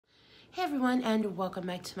Hey everyone, and welcome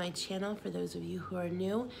back to my channel. For those of you who are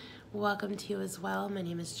new, welcome to you as well. My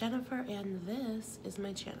name is Jennifer and this is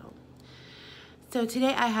my channel. So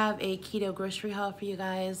today I have a keto grocery haul for you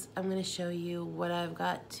guys. I'm going to show you what I've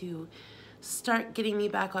got to start getting me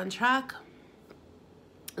back on track.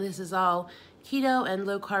 This is all keto and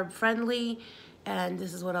low carb friendly, and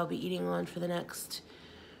this is what I'll be eating on for the next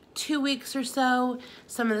 2 weeks or so.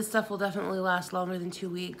 Some of the stuff will definitely last longer than 2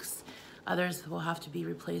 weeks. Others will have to be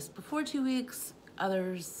replaced before 2 weeks.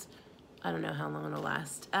 Others, I don't know how long it'll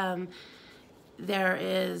last. There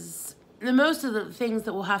is, most of the things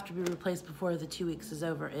that will have to be replaced before the 2 weeks is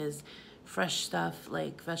over is fresh stuff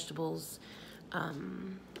like vegetables.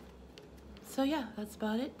 So yeah, that's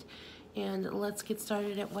about it. And let's get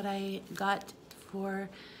started at what I got for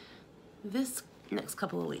this next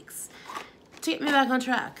couple of weeks to get me back on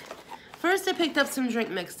track. First, I picked up some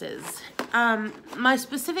drink mixes. My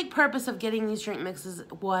specific purpose of getting these drink mixes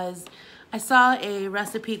was I saw a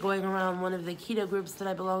recipe going around one of the keto groups that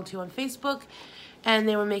I belong to on Facebook, and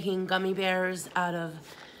they were making gummy bears out of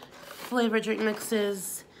flavored drink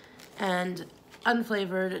mixes and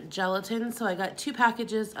unflavored gelatin. So I got 2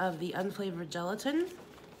 packages of the unflavored gelatin.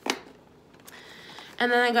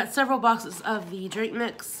 And then I got several boxes of the drink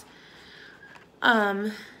mix.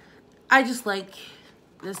 I just like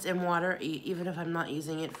this in water, even if I'm not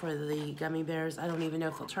using it for the gummy bears. I don't even know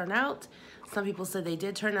if they'll turn out. Some people said they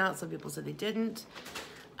did turn out, some people said they didn't.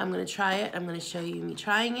 I'm gonna try it. I'm gonna show you me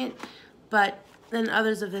trying it, but then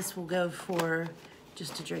others of this will go for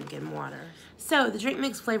just to drink in water. So the drink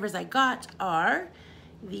mix flavors I got are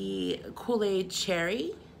the Kool-Aid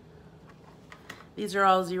Cherry. These are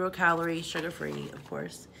all 0 calorie, sugar-free, of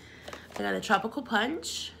course. I got a Tropical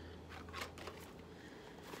Punch,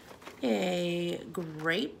 a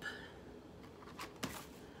grape,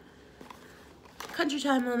 Country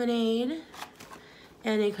Time lemonade,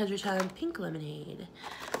 and a Country Time pink lemonade.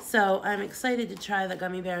 So I'm excited to try the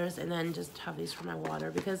gummy bears and then just have these for my water,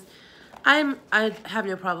 because I have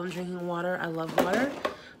no problem drinking water. I love water,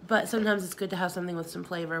 but sometimes it's good to have something with some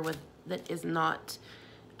flavor that is not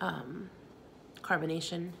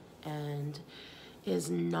carbonation and is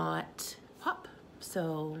not pop.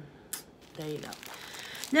 So there you go.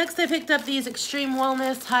 Next, I picked up these Extreme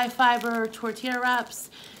Wellness high fiber tortilla wraps.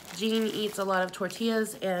 Jean eats a lot of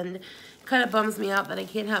tortillas, and it kind of bums me out that I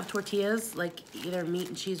can't have tortillas, like either meat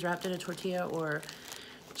and cheese wrapped in a tortilla or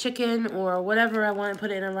chicken or whatever I want to put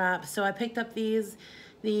in a wrap. So I picked up these.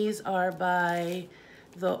 These are by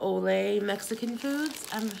the Ole Mexican Foods.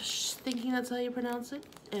 I'm thinking that's how you pronounce it.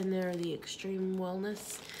 And they're the Extreme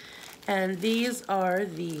Wellness. And these are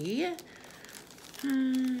the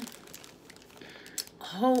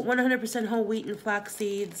 100% whole wheat and flax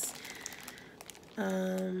seeds.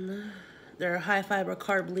 They're high fiber,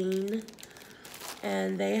 carb lean,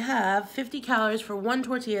 and they have 50 calories for 1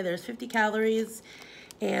 tortilla. There's 50 calories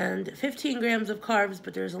and 15 grams of carbs,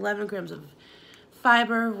 but there's 11 grams of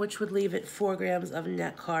fiber, which would leave it 4 grams of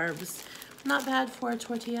net carbs. Not bad for a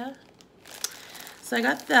tortilla. So I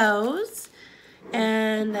got those,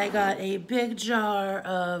 and I got a big jar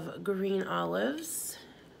of green olives.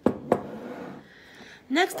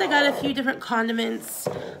 Next, I got a few different condiments.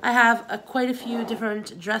 I have quite a few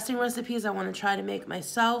different dressing recipes I want to try to make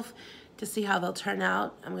myself to see how they'll turn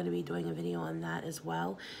out. I'm going to be doing a video on that as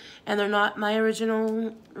well. And they're not my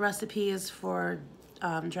original recipes for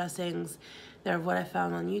dressings. They're what I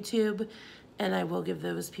found on YouTube, and I will give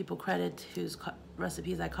those people credit whose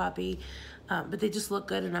recipes I copy. But they just look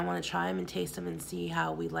good, and I want to try them and taste them and see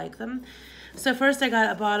how we like them. So first, I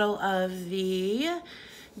got a bottle of the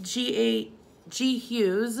G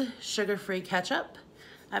Hughes sugar-free ketchup.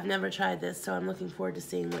 I've never tried this, so I'm looking forward to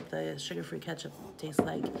seeing what the sugar-free ketchup tastes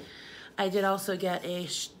like. I did also get a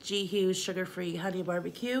G Hughes sugar-free honey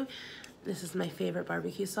barbecue. This is my favorite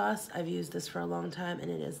barbecue sauce. I've used this for a long time, and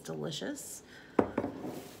it is delicious.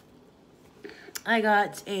 I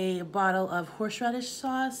got a bottle of horseradish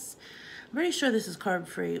sauce. I'm pretty sure this is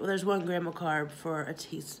carb-free. Well, there's 1 gram of carb for a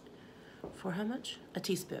teaspoon. For how much? A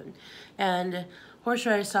teaspoon. And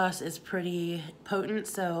horseradish sauce is pretty potent,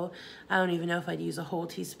 so I don't even know if I'd use a whole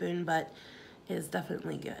teaspoon, but it is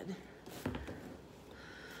definitely good.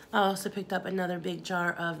 I also picked up another big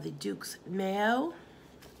jar of the Duke's mayo,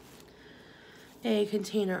 a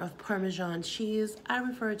container of Parmesan cheese. I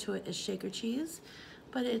refer to it as shaker cheese,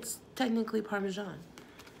 but it's technically Parmesan.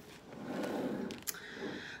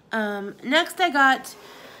 Next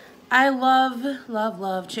I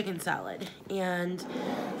love chicken salad, and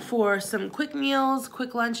for some quick meals,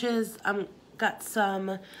 quick lunches, got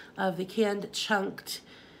some of the canned chunked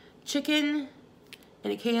chicken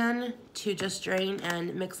in a can to just drain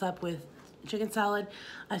and mix up with chicken salad.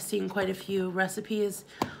 I've seen quite a few recipes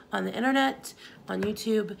on the internet, on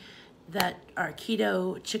YouTube, that are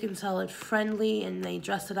keto chicken salad friendly, and they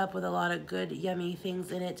dress it up with a lot of good, yummy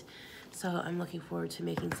things in it. So I'm looking forward to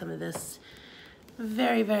making some of this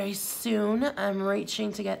very, very soon. I'm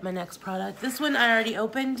reaching to get my next product. This one I already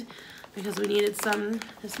opened because we needed some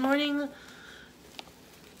this morning.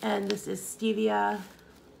 And this is stevia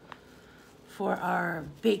for our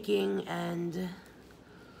baking and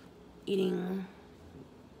eating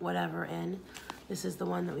whatever in. This is the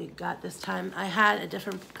one that we got this time. I had a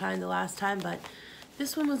different kind the last time, but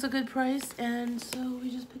this one was a good price, and so we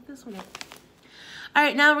just picked this one up. All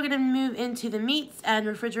right, now we're gonna move into the meats and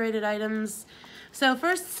refrigerated items. So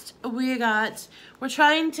first we're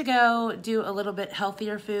trying to go do a little bit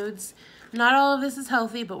healthier foods. Not all of this is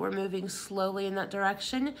healthy, but we're moving slowly in that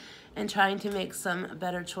direction and trying to make some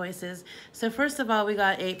better choices. So first of all, we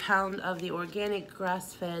got a pound of the organic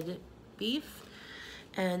grass-fed beef.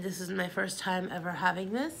 And this is my first time ever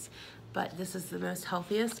having this, but this is the most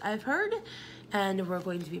healthiest I've heard. And we're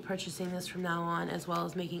going to be purchasing this from now on, as well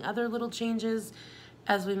as making other little changes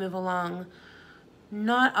as we move along.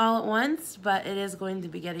 Not all at once, but it is going to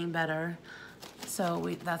be getting better.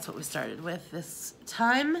 So that's what we started with this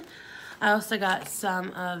time. I also got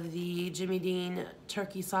some of the Jimmy Dean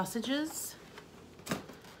turkey sausages.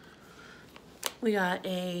 We got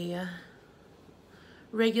a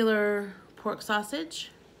regular pork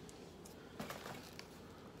sausage.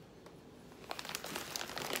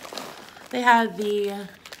 They had the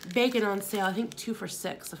bacon on sale, I think 2 for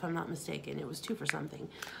 $6, if I'm not mistaken. It was 2 for something.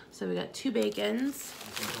 So we got 2 bacons.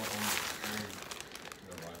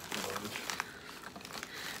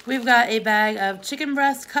 We've got a bag of chicken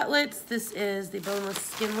breast cutlets. This is the boneless,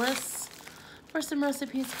 skinless, for some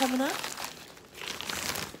recipes coming up.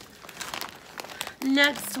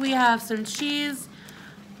 Next, we have some cheese.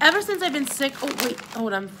 Ever since I've been sick, oh wait,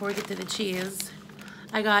 hold on, before we get to the cheese,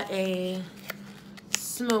 I got a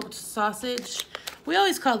smoked sausage. We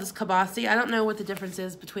always call this kielbasa. I don't know what the difference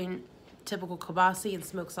is between typical kielbasa and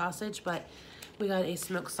smoked sausage, but we got a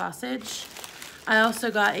smoked sausage. I also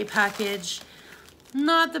got a package,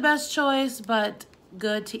 not the best choice, but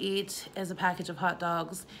good to eat, as a package of hot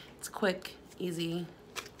dogs. It's quick, easy,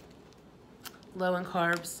 low in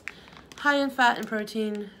carbs, high in fat and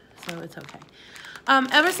protein, so it's okay.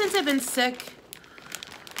 Ever since I've been sick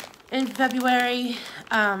in February,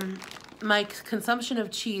 my consumption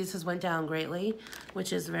of cheese has went down greatly,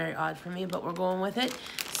 which is very odd for me, but we're going with it.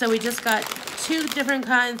 So we just got 2 different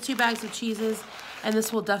kinds, 2 bags of cheeses, and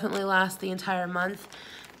this will definitely last the entire month.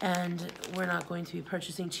 And we're not going to be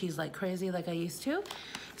purchasing cheese like crazy like I used to.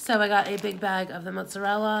 So I got a big bag of the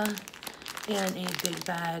mozzarella and a big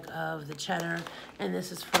bag of the cheddar. And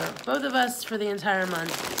this is for both of us for the entire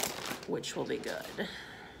month, which will be good.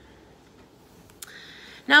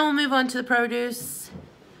 Now we'll move on to the produce.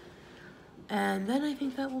 And then I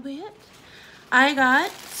think that will be it. I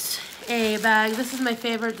got a bag. This is my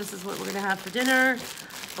favorite. This is what we're gonna have for dinner.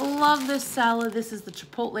 Love this salad. This is the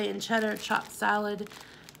chipotle and cheddar chopped salad.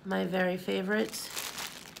 My very favorite.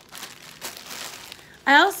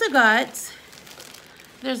 I also got,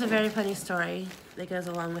 there's a very funny story that goes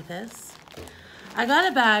along with this. I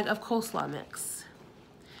got a bag of coleslaw mix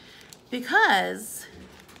because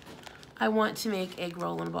I want to make egg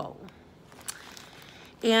roll in a bowl.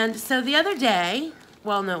 And so the other day,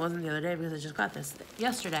 well, no, it wasn't the other day because I just got this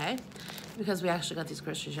yesterday, because we actually got these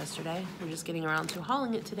groceries yesterday. We're just getting around to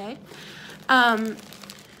hauling it today.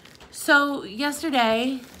 So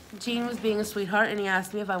yesterday, Gene was being a sweetheart and he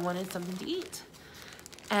asked me if I wanted something to eat.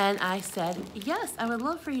 And I said, yes, I would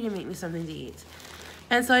love for you to make me something to eat.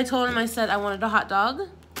 And so I told him, I said, I wanted a hot dog.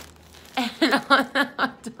 And on the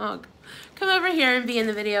hot dog, come over here and be in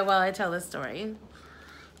the video while I tell this story.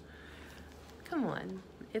 Come on,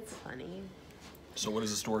 it's funny. So what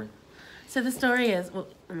is the story? So the story is, well,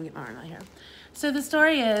 let me get my arm out here. So the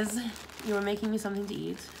story is, you were making me something to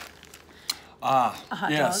eat. A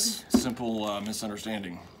hot yes. dog. Simple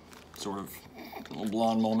misunderstanding. Sort of a little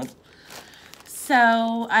blonde moment.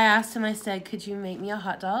 So I asked him, I said, could you make me a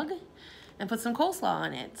hot dog and put some coleslaw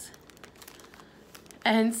on it?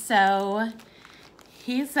 And so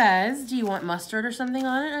he says, do you want mustard or something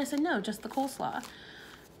on it? And I said, no, just the coleslaw.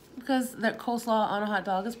 Because the coleslaw on a hot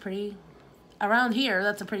dog is pretty, around here,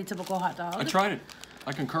 that's a pretty typical hot dog. I tried it.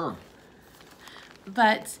 I concur.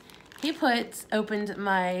 But he opened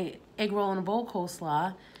my egg roll in a bowl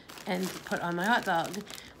coleslaw and put on my hot dog.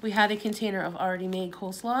 We had a container of already made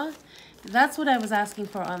coleslaw. That's what I was asking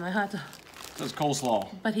for on my hot dog. It says coleslaw.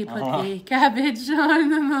 But he put the cabbage on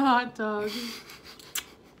the hot dog.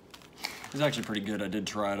 It's actually pretty good. I did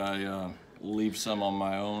try it. I leave some on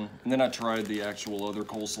my own. And then I tried the actual other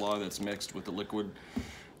coleslaw that's mixed with the liquid.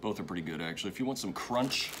 Both are pretty good, actually. If you want some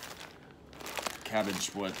crunch,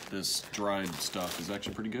 cabbage, this dried stuff is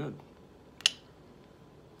actually pretty good.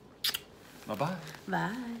 Bye-bye.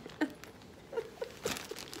 Bye.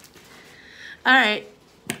 All right.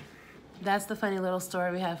 That's the funny little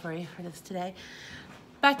story we have for you for this today.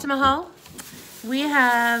 Back to my haul. We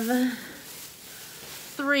have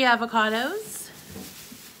 3 avocados.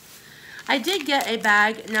 I did get a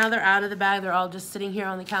bag. Now they're out of the bag. They're all just sitting here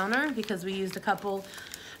on the counter because we used a couple.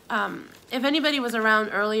 If anybody was around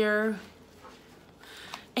earlier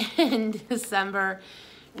in December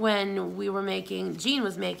when we were Gene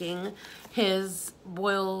was making his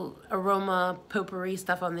boiled aroma potpourri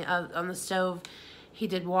stuff on the stove, he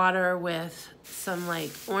did water with some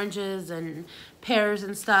like oranges and pears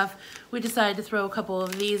and stuff. We decided to throw a couple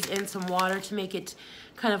of these in some water to make it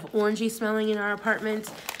kind of orangey smelling in our apartment.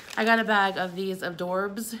 I got a bag of these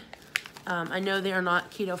Adorbs. I know they are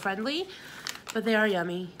not keto friendly, but they are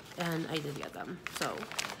yummy and I did get them. So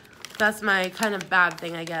that's my kind of bad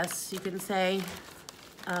thing, I guess you can say.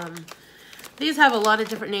 These have a lot of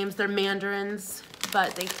different names. They're mandarins,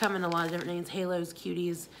 but they come in a lot of different names. Halos,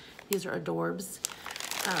 cuties. These are Adorbs.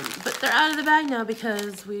 But they're out of the bag now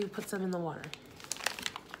because we put some in the water.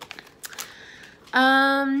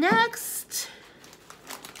 Next,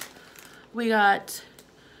 we got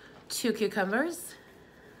 2 cucumbers.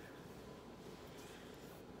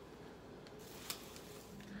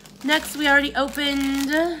 Next, we already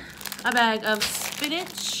opened a bag of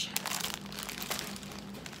spinach.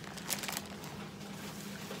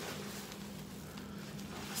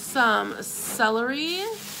 Some celery.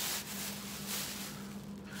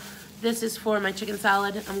 This is for my chicken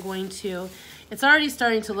salad. It's already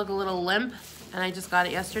starting to look a little limp, and I just got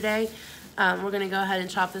it yesterday. We're gonna go ahead and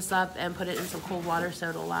chop this up and put it in some cold water so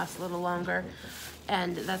it'll last a little longer.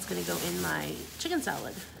 And that's gonna go in my chicken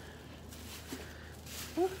salad.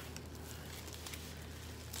 Ooh.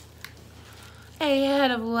 A head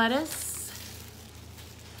of lettuce.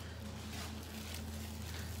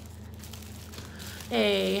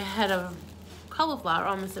 A head of cauliflower,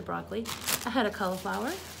 almost said broccoli. A head of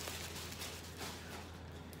cauliflower.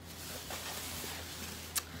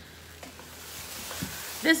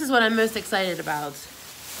 This is what I'm most excited about.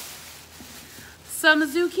 Some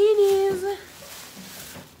zucchinis.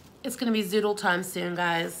 It's gonna be zoodle time soon,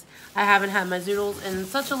 guys. I haven't had my zoodles in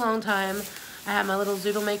such a long time. I have my little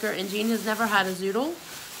zoodle maker, and Gene has never had a zoodle.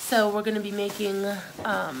 So we're gonna be making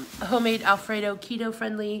a homemade Alfredo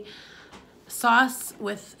keto-friendly sauce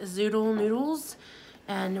with zoodle noodles,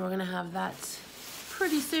 and we're gonna have that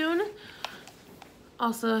pretty soon.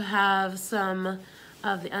 Also have some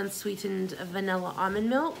of the unsweetened vanilla almond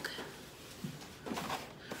milk.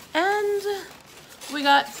 And we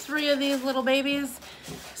got 3 of these little babies.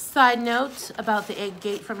 Side note about the egg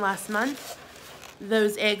gate from last month.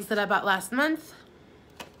 Those eggs that I bought last month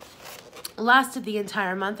lasted the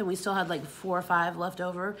entire month, and we still had like 4 or 5 left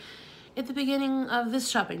over at the beginning of this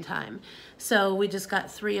shopping time. So we just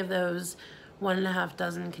got 3 of those 1.5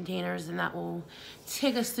 dozen containers, and that will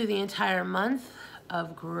take us through the entire month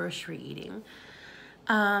of grocery eating.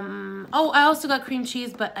 Oh, I also got cream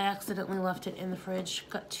cheese, but I accidentally left it in the fridge.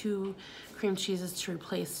 Got 2 cream cheeses to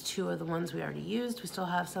replace 2 of the ones we already used. We still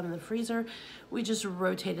have some in the freezer. We just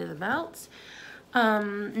rotated them out.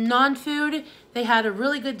 Non-food, they had a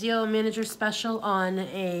really good deal, a manager special on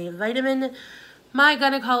a vitamin. My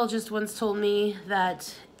gynecologist once told me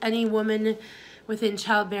that any woman within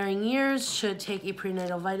childbearing years should take a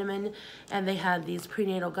prenatal vitamin, and they had these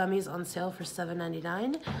prenatal gummies on sale for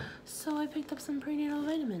 $7.99. So I picked up some prenatal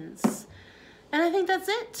vitamins. And I think that's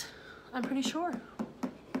it. I'm pretty sure.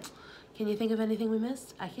 Can you think of anything we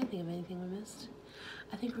missed? I can't think of anything we missed.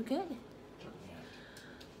 I think we're good.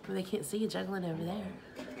 Well, they can't see you juggling over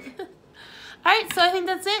there. All right, so I think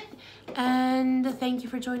that's it. And thank you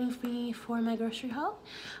for joining me for my grocery haul.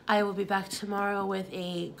 I will be back tomorrow with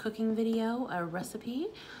a cooking video, a recipe.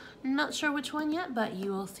 Not sure which one yet, but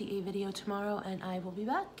you will see a video tomorrow, and I will be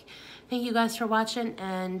back. Thank you guys for watching,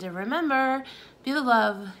 and remember, be the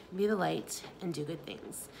love, be the light, and do good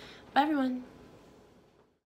things. Bye, everyone.